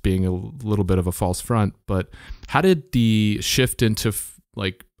and it's being a little bit of a false front. But how did the shift into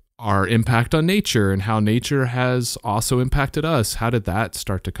like our impact on nature and how nature has also impacted us, how did that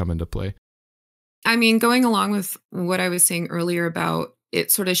start to come into play? I mean, going along with what I was saying earlier about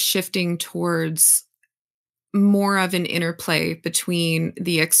it sort of shifting towards more of an interplay between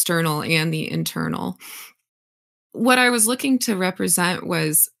the external and the internal. What I was looking to represent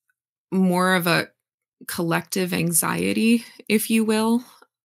was more of a collective anxiety, if you will,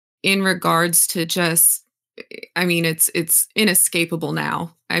 in regards to just, I mean, it's inescapable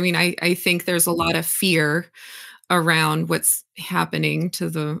now. I mean, I think there's a lot of fear around what's happening to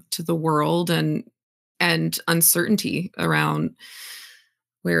the world, and uncertainty around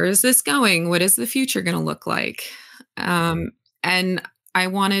where is this going? What is the future going to look like? And I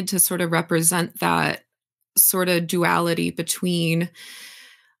wanted to sort of represent that sort of duality between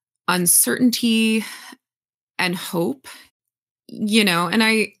uncertainty and hope, and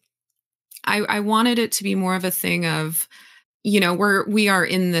I wanted it to be more of a thing of, we are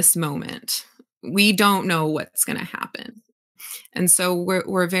in this moment. We don't know what's going to happen. And so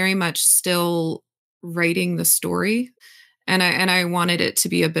we're very much still writing the story. And I wanted it to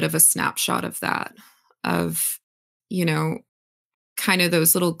be a bit of a snapshot of that, of, you know, kind of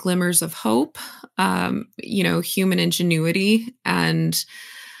those little glimmers of hope, human ingenuity, and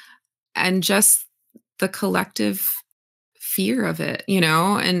just the collective fear of it,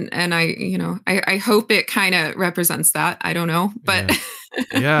 and I hope it kind of represents that. I don't know, but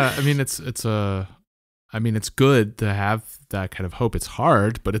yeah. I mean, it's good to have that kind of hope. It's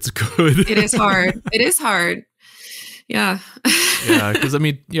hard, but it's good. It is hard. It is hard. Yeah. Yeah. Cause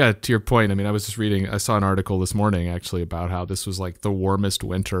to your point, I saw an article this morning actually about how this was like the warmest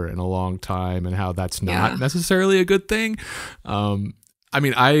winter in a long time and how that's not necessarily a good thing.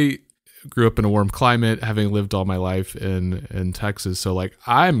 I grew up in a warm climate, having lived all my life in Texas. So like,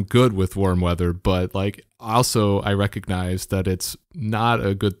 I'm good with warm weather, but like also I recognize that it's not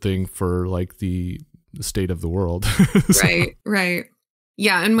a good thing for like the state of the world. So. Right.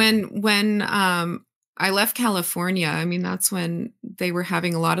 Yeah. And when I left California, that's when they were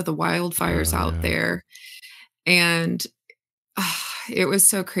having a lot of the wildfires out there. And it was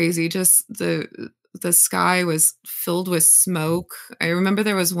so crazy. Just the sky was filled with smoke. I remember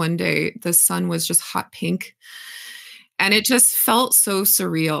there was one day the sun was just hot pink, and it just felt so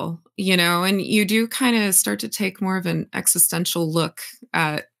surreal, and you do kind of start to take more of an existential look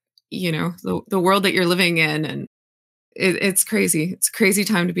at, the world that you're living in. And it's crazy. It's a crazy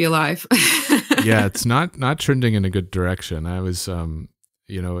time to be alive. Yeah, it's not trending in a good direction. I was,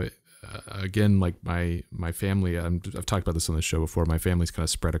 again, like my family, I've talked about this on the show before. My family's kind of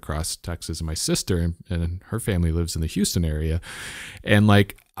spread across Texas, and my sister and her family lives in the Houston area. And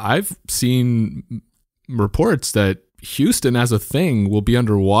like, I've seen reports that Houston as a thing will be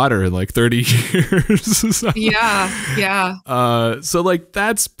underwater in like 30 years. So, yeah. So like,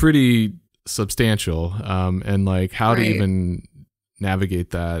 that's pretty substantial. And like how to even navigate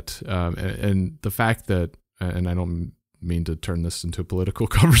that. And the fact that, and I don't mean to turn this into a political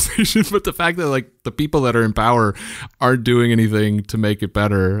conversation, but the fact that like the people that are in power aren't doing anything to make it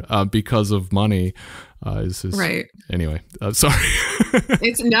better because of money is right. Anyway, sorry.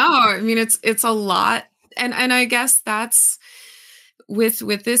 It's a lot. And I guess that's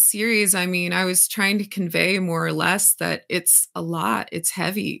with this series, I was trying to convey more or less that it's a lot. It's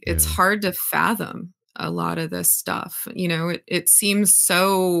heavy. It's hard to fathom a lot of this stuff. It seems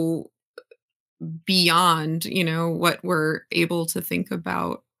so beyond, what we're able to think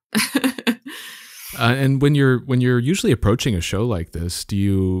about. And when you're usually approaching a show like this, do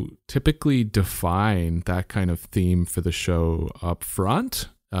you typically define that kind of theme for the show up front?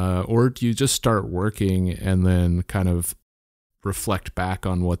 Or do you just start working and then kind of reflect back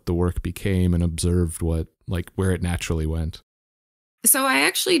on what the work became and observed where it naturally went? So I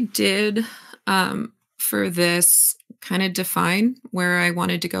actually did, for this, kind of define where I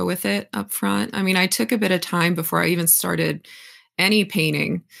wanted to go with it up front. I took a bit of time before I even started any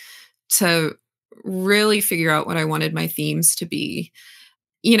painting to really figure out what I wanted my themes to be,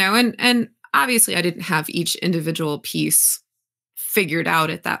 and obviously I didn't have each individual piece figured out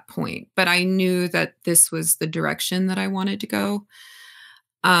at that point, but I knew that this was the direction that I wanted to go.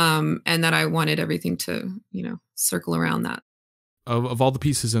 And that I wanted everything to, circle around that. Of all the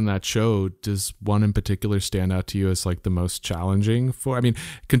pieces in that show, does one in particular stand out to you as like the most challenging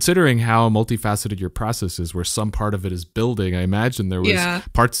considering how multifaceted your process is, where some part of it is building, I imagine there was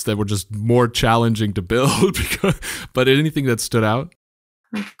parts that were just more challenging to build, but anything that stood out?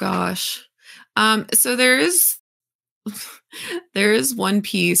 Oh gosh. So there is one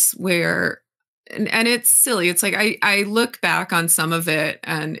piece where, and it's silly. It's like, I look back on some of it,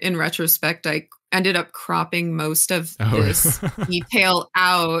 and in retrospect, I ended up cropping most of this detail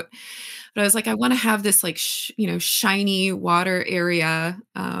out. But I was like, I want to have this like, shiny water area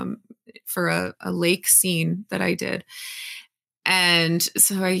for a lake scene that I did. And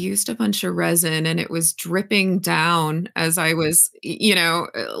so I used a bunch of resin and it was dripping down as I was,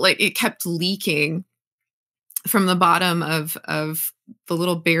 like it kept leaking from the bottom of the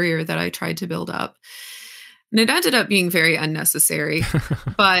little barrier that I tried to build up. And it ended up being very unnecessary.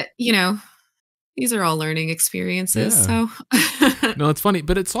 But, these are all learning experiences. Yeah. So No, it's funny,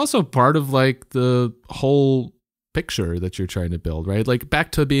 but it's also part of like the whole picture that you're trying to build, right? Like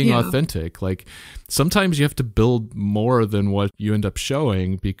back to being authentic. Like sometimes you have to build more than what you end up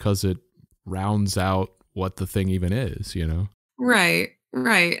showing because it rounds out what the thing even is, Right,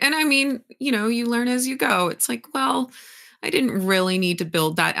 right. And I mean, you learn as you go. It's like, well, I didn't really need to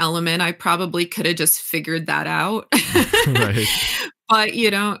build that element. I probably could have just figured that out. Right. But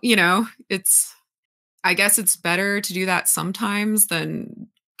I guess it's better to do that sometimes than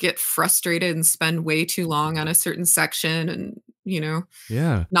get frustrated and spend way too long on a certain section and,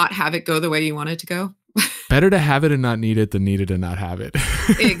 Yeah. not have it go the way you want it to go. Better to have it and not need it than need it and not have it.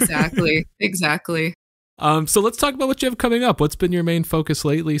 Exactly. Exactly. So let's talk about what you have coming up. What's been your main focus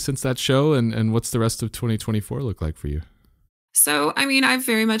lately since that show, and what's the rest of 2024 look like for you? So, I mean, I've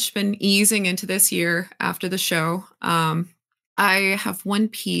very much been easing into this year after the show. I have one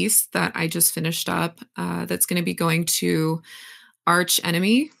piece that I just finished up that's going to be going to Arch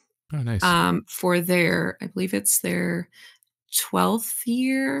Enemy Oh, nice. for I believe it's their 12th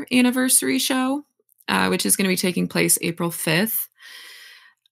year anniversary show, which is going to be taking place April 5th.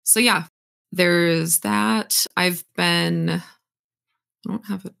 So yeah, there's that. I don't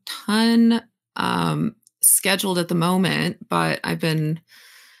have a ton scheduled at the moment, but I've been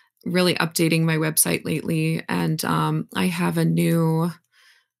really updating my website lately. And I have a new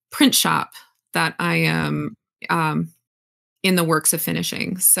print shop that I am in the works of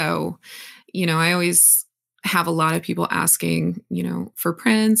finishing. So, I always have a lot of people asking, for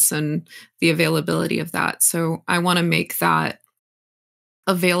prints and the availability of that. So I want to make that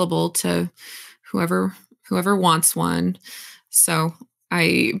available to whoever wants one. So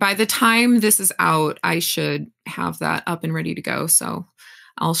by the time this is out, I should have that up and ready to go. So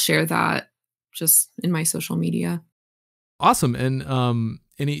I'll share that just in my social media. Awesome. And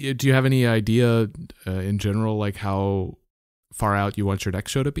do you have any idea in general, like how far out you want your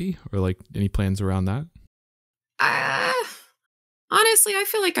next show to be, or like any plans around that? Honestly, I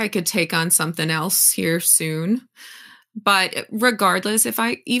feel like I could take on something else here soon. But regardless,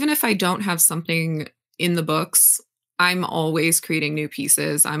 even if I don't have something in the books, I'm always creating new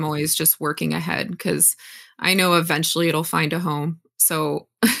pieces. I'm always just working ahead because I know eventually it'll find a home. So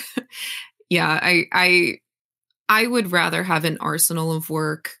yeah, I would rather have an arsenal of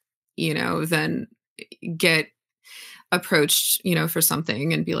work, than get approached, for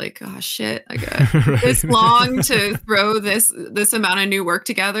something and be like, oh shit, I got Right. this long to throw this amount of new work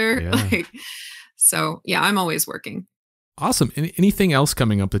together. Yeah. So yeah, I'm always working. Awesome. Anything else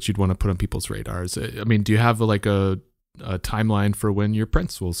coming up that you'd want to put on people's radars? I mean, do you have like a timeline for when your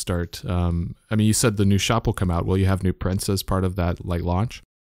prints will start? I mean, you said the new shop will come out. Will you have new prints as part of that like launch?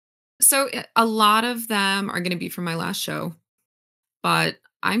 So a lot of them are going to be from my last show, but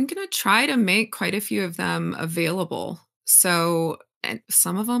I'm going to try to make quite a few of them available. So and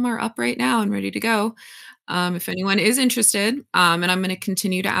some of them are up right now and ready to go. If anyone is interested, and I'm going to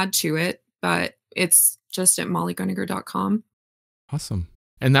continue to add to it, but it's just at mollygruninger.com. Awesome.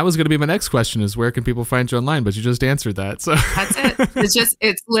 And that was going to be my next question, is where can people find you online? But you just answered that. So that's it.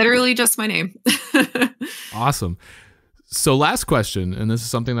 It's literally just my name. Awesome. So last question, and this is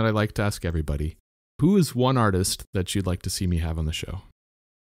something that I like to ask everybody. Who is one artist that you'd like to see me have on the show?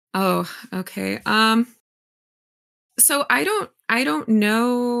 Oh, okay. So I don't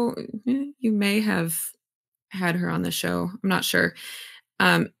know. You may have had her on the show. I'm not sure.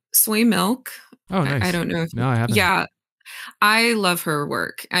 Soy Milk. Oh, nice. I don't know if no, I haven't. Yeah, I love her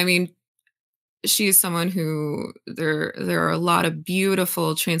work. I mean, she's someone who there are a lot of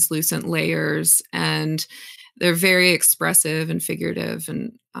beautiful translucent layers, and they're very expressive and figurative.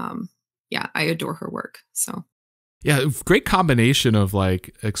 And yeah, I adore her work. So. Yeah, great combination of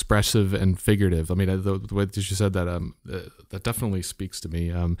like expressive and figurative. I mean, the way that you said that, that definitely speaks to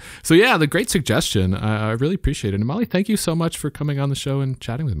me. So yeah, the great suggestion. I really appreciate it. And Molly, thank you so much for coming on the show and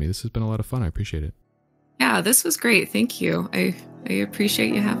chatting with me. This has been a lot of fun. I appreciate it. Yeah, this was great. Thank you. I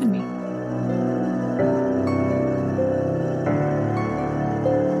appreciate you having me.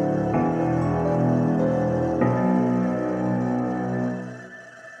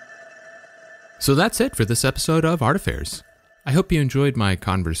 So that's it for this episode of Art Affairs. I hope you enjoyed my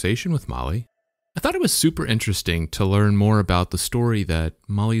conversation with Molly. I thought it was super interesting to learn more about the story that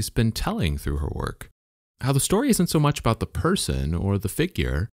Molly's been telling through her work. How the story isn't so much about the person or the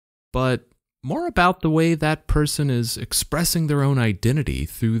figure, but more about the way that person is expressing their own identity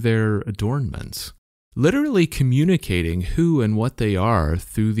through their adornments, literally communicating who and what they are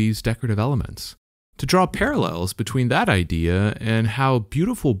through these decorative elements. To draw parallels between that idea and how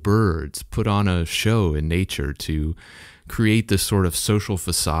beautiful birds put on a show in nature to create this sort of social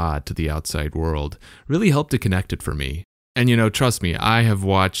facade to the outside world really helped to connect it for me. And trust me, I have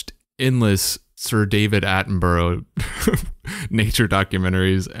watched endless Sir David Attenborough nature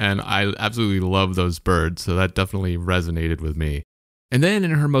documentaries, and I absolutely love those birds, so that definitely resonated with me. And then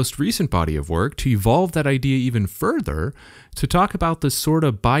in her most recent body of work, to evolve that idea even further, to talk about the sort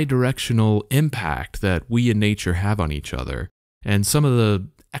of bidirectional impact that we in nature have on each other, and some of the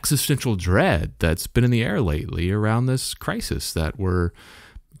existential dread that's been in the air lately around this crisis that we're,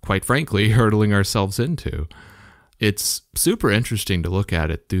 quite frankly, hurtling ourselves into. It's super interesting to look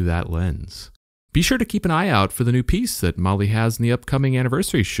at it through that lens. Be sure to keep an eye out for the new piece that Molly has in the upcoming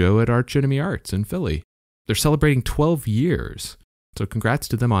anniversary show at Arch Enemy Arts in Philly. They're celebrating 12 years, so congrats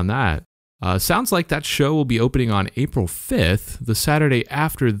to them on that. Sounds like that show will be opening on April 5th, the Saturday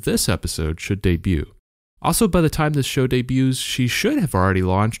after this episode should debut. Also, by the time this show debuts, she should have already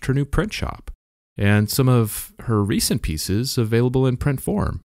launched her new print shop, and some of her recent pieces available in print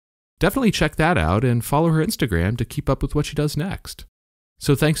form. Definitely check that out and follow her Instagram to keep up with what she does next.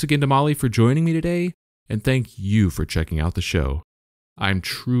 So thanks again to Molly for joining me today, and thank you for checking out the show. I'm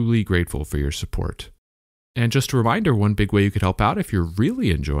truly grateful for your support. And just a reminder, one big way you could help out if you're really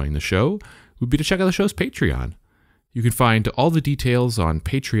enjoying the show would be to check out the show's Patreon. You can find all the details on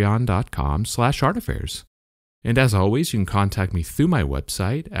patreon.com/artaffairs. And as always, you can contact me through my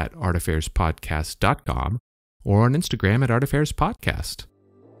website at artaffairs.podcast.com or on Instagram at artaffairs.podcast.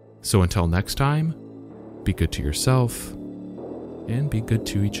 So until next time, be good to yourself and be good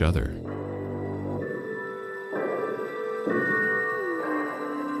to each other.